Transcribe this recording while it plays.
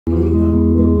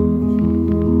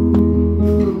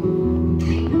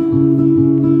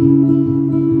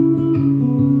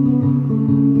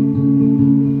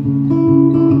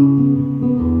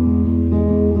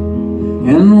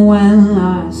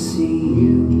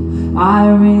I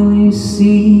really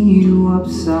see you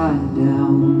upside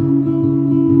down.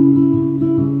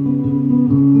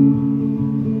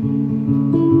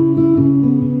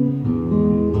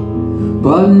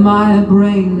 But my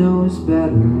brain knows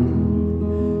better.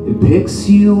 It picks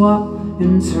you up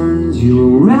and turns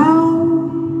you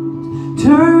around,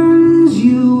 turns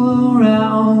you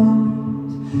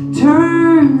around,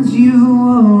 turns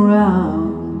you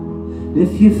around.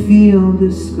 If you feel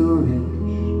discouraged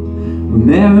when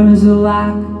there is a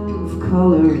lack of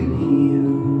color in here,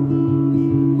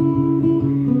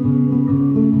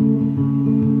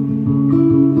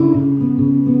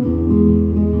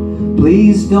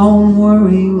 please don't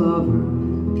worry, lover.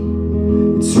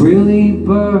 It's really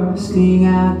bursting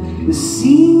at the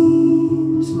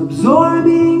seams,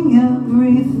 absorbing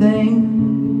everything.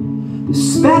 The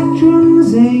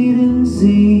spectrum's A to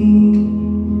Z.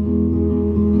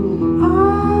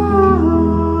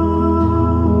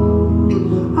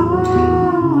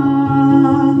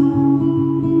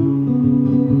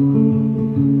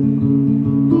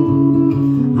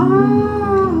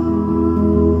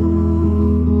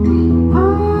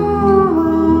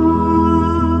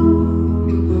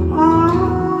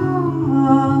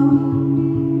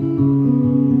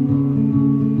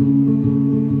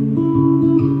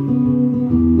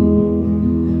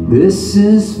 This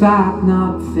is fact,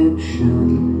 not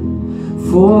fiction,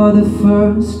 for the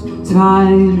first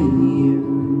time in years.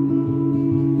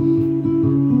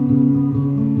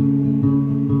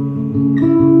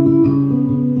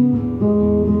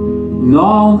 And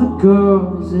all the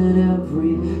girls in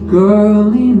every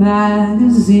girly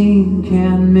magazine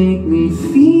can't make me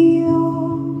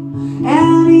feel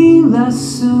any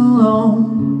less alone.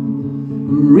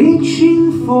 I'm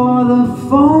reaching for the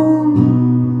phone,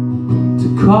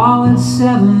 call it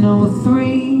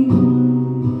 703,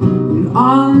 and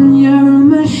on your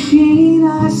machine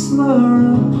I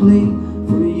slur a plea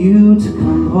for you to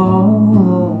come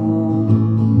home.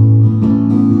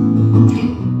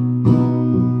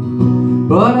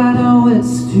 But I know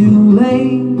it's too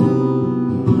late,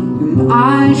 and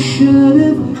I should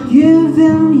have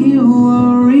given you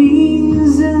a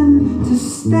reason to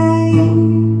stay,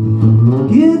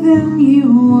 given you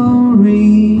a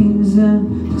reason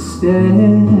to stay,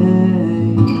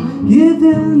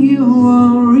 giving you a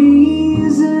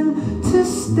reason to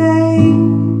stay,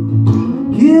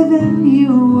 giving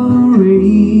you a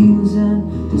reason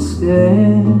to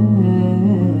stay.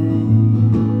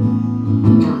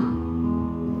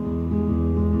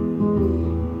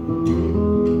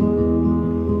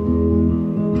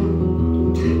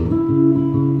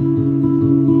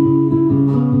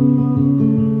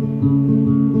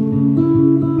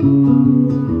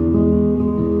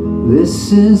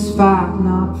 This is fact,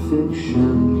 not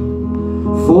fiction,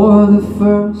 for the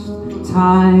first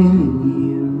time in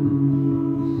years.